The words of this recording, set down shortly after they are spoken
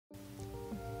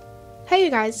Hey you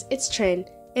guys, it's Trin,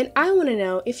 and I want to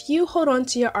know if you hold on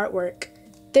to your artwork.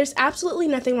 There's absolutely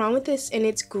nothing wrong with this, and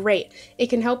it's great. It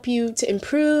can help you to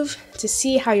improve, to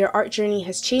see how your art journey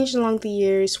has changed along the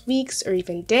years, weeks, or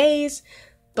even days.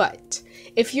 But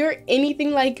if you're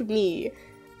anything like me,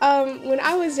 when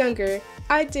I was younger,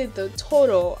 I did the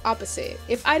total opposite.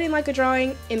 If I didn't like a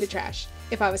drawing, in the trash.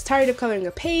 If I was tired of coloring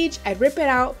a page, I'd rip it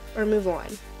out or move on.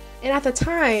 And at the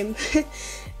time,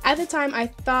 I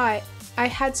thought I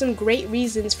had some great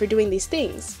reasons for doing these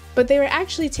things, but they were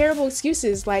actually terrible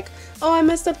excuses like, oh, I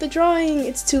messed up the drawing,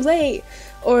 it's too late,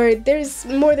 or there's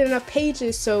more than enough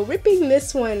pages, so ripping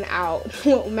this one out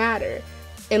won't matter.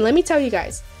 And let me tell you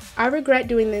guys, I regret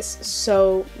doing this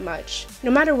so much. No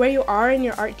matter where you are in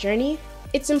your art journey,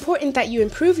 it's important that you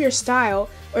improve your style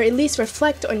or at least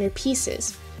reflect on your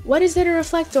pieces. What is there to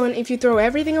reflect on if you throw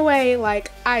everything away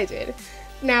like I did?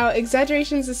 Now,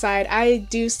 exaggerations aside, I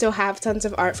do still have tons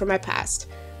of art from my past.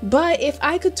 But if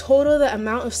I could total the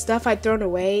amount of stuff I'd thrown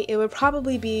away, it would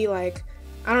probably be like,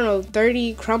 I don't know,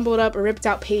 30 crumbled up or ripped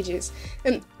out pages.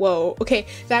 And whoa, okay,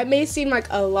 that may seem like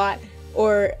a lot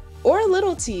or a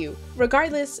little to you.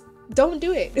 Regardless, don't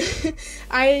do it.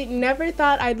 I never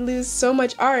thought I'd lose so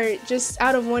much art just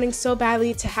out of wanting so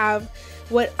badly to have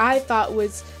what I thought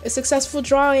was a successful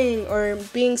drawing or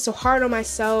being so hard on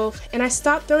myself, and I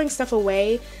stopped throwing stuff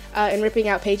away and ripping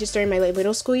out pages during my late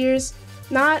middle school years,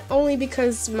 not only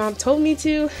because mom told me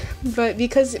to, but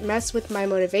because it messed with my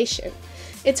motivation.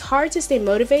 It's hard to stay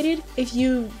motivated if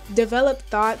you develop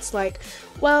thoughts like,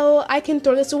 well, I can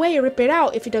throw this away or rip it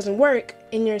out if it doesn't work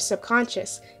in your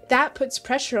subconscious. That puts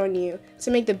pressure on you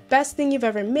to make the best thing you've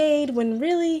ever made when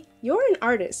really, you're an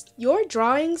artist. Your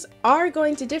drawings are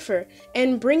going to differ,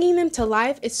 and bringing them to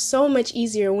life is so much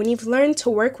easier when you've learned to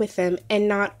work with them and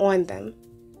not on them.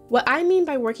 What I mean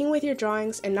by working with your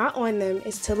drawings and not on them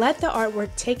is to let the artwork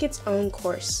take its own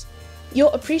course.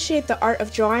 You'll appreciate the art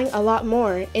of drawing a lot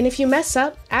more, and if you mess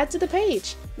up, add to the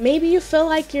page. Maybe you feel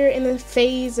like you're in the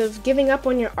phase of giving up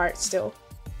on your art still.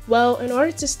 Well, in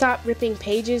order to stop ripping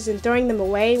pages and throwing them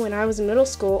away when I was in middle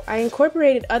school, I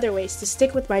incorporated other ways to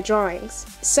stick with my drawings,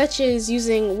 such as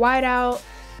using whiteout,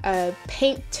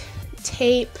 paint,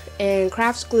 tape, and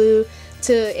crafts glue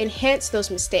to enhance those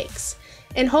mistakes.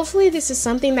 And hopefully this is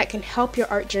something that can help your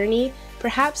art journey.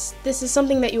 Perhaps this is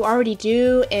something that you already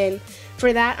do, and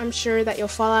for that I'm sure that you'll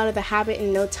fall out of the habit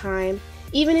in no time.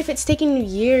 Even if it's taken you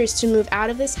years to move out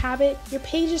of this habit, your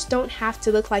pages don't have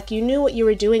to look like you knew what you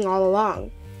were doing all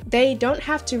along. They don't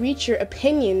have to reach your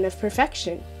opinion of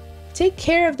perfection. Take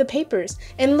care of the papers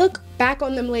and look back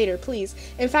on them later, please.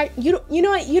 In fact, you know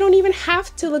what? You don't even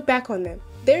have to look back on them.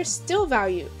 There's still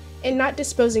value in not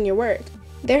disposing your work.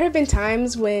 There have been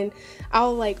times when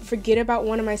I'll forget about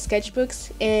one of my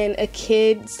sketchbooks and a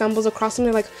kid stumbles across them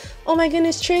and they're like, oh my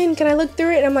goodness, Trin, can I look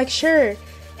through it? And I'm like, sure.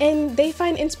 And they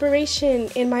find inspiration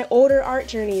in my older art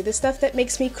journey. The stuff that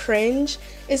makes me cringe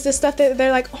is the stuff that they're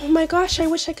like, oh my gosh, I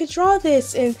wish I could draw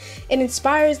this. And it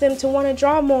inspires them to want to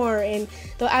draw more. And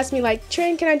they'll ask me like,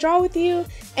 Trin, can I draw with you?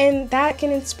 And that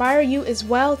can inspire you as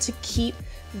well to keep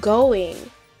going.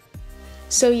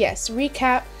 So yes,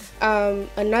 recap.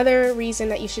 Another reason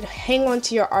that you should hang on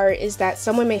to your art is that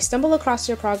someone may stumble across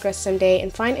your progress someday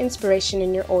and find inspiration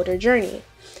in your older journey.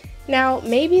 Now,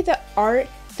 maybe the art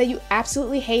that you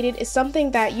absolutely hated is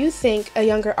something that you think a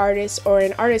younger artist or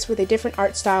an artist with a different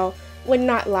art style would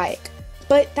not like.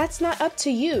 But that's not up to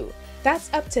you.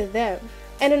 That's up to them.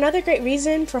 And another great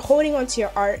reason for holding onto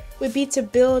your art would be to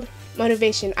build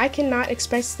motivation. I cannot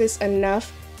express this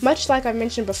enough. Much like I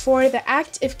mentioned before, the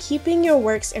act of keeping your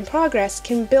works in progress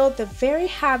can build the very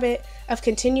habit of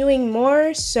continuing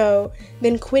more so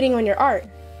than quitting on your art.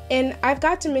 And I've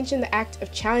got to mention the act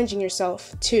of challenging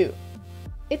yourself too.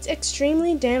 It's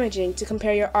extremely damaging to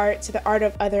compare your art to the art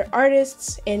of other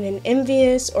artists in an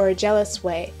envious or a jealous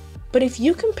way. But if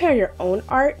you compare your own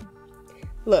art,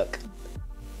 look,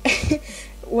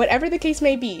 whatever the case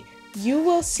may be, you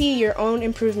will see your own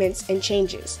improvements and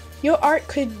changes. Your art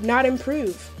could not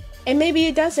improve, and maybe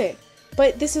it doesn't,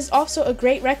 but this is also a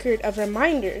great record of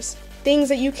reminders, things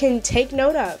that you can take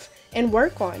note of and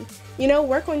work on. You know,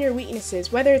 work on your weaknesses,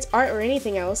 whether it's art or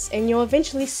anything else, and you'll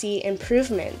eventually see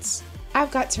improvements. I've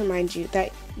got to remind you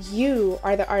that you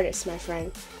are the artist, my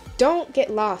friend. Don't get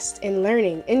lost in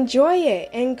learning. Enjoy it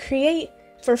and create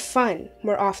for fun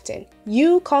more often.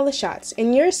 You call the shots,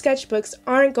 and your sketchbooks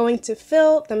aren't going to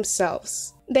fill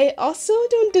themselves. They also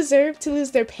don't deserve to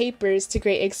lose their papers to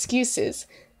great excuses.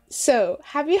 So,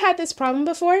 have you had this problem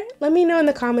before? Let me know in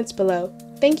the comments below.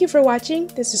 Thank you for watching.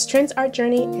 This is Trin's Art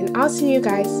Journey, and I'll see you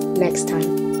guys next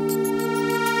time.